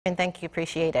And thank you,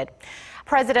 appreciate it.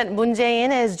 President Moon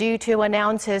Jae-in is due to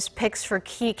announce his picks for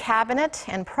key cabinet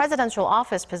and presidential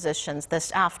office positions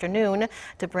this afternoon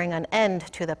to bring an end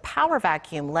to the power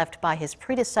vacuum left by his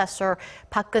predecessor,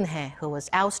 Park Geun-hye, who was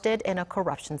ousted in a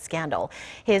corruption scandal.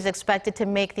 He is expected to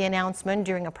make the announcement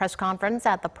during a press conference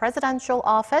at the presidential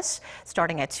office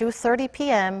starting at 2:30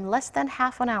 p.m., less than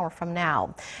half an hour from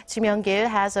now. Myung-kil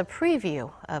has a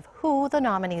preview of who the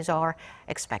nominees are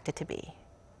expected to be.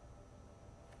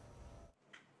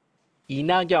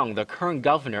 Nak-yon, the current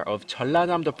governor of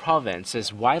Jeollanam-do Province,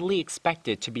 is widely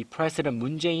expected to be President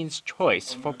Moon Jae-in's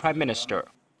choice for prime minister.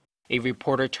 A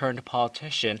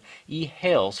reporter-turned-politician, Lee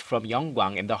hails from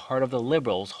Yeonggwang in the heart of the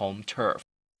Liberals' home turf.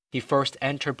 He first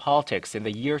entered politics in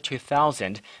the year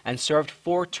 2000 and served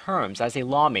 4 terms as a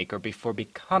lawmaker before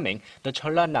becoming the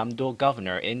Jeollanam-do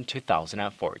governor in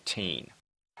 2014.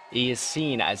 He is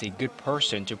seen as a good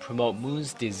person to promote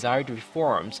Moon's desired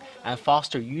reforms and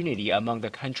foster unity among the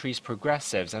country's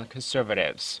progressives and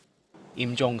conservatives.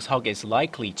 Im Jong-seok is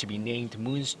likely to be named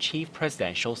Moon's chief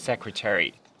presidential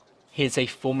secretary. He is a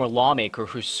former lawmaker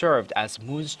who served as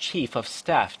Moon's chief of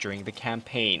staff during the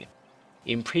campaign.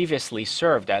 Im previously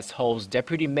served as Seoul's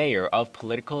deputy mayor of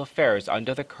political affairs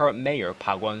under the current mayor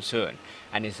Park Geun-hye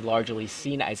and is largely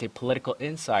seen as a political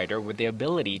insider with the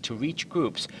ability to reach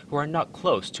groups who are not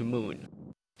close to Moon.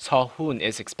 Seo-hoon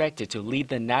is expected to lead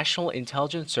the National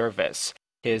Intelligence Service.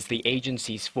 He is the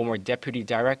agency's former deputy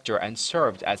director and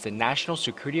served as the national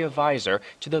security advisor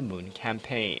to the Moon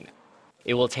campaign.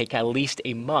 It will take at least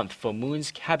a month for Moon's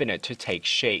cabinet to take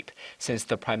shape, since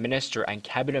the prime minister and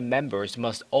cabinet members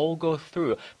must all go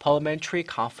through parliamentary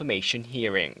confirmation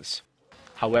hearings.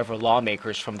 However,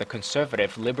 lawmakers from the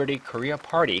conservative Liberty Korea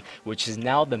Party, which is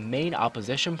now the main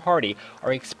opposition party,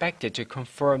 are expected to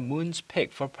confirm Moon's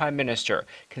pick for prime minister,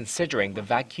 considering the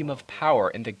vacuum of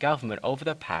power in the government over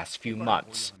the past few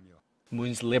months.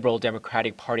 Moon's Liberal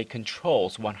Democratic Party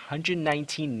controls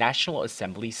 119 National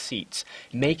Assembly seats,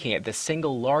 making it the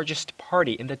single largest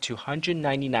party in the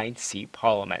 299-seat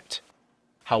parliament.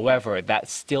 However,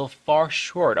 that's still far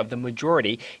short of the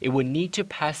majority it would need to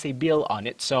pass a bill on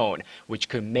its own, which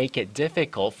could make it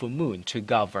difficult for Moon to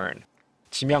govern.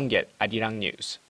 Myung-kil, Arirang News.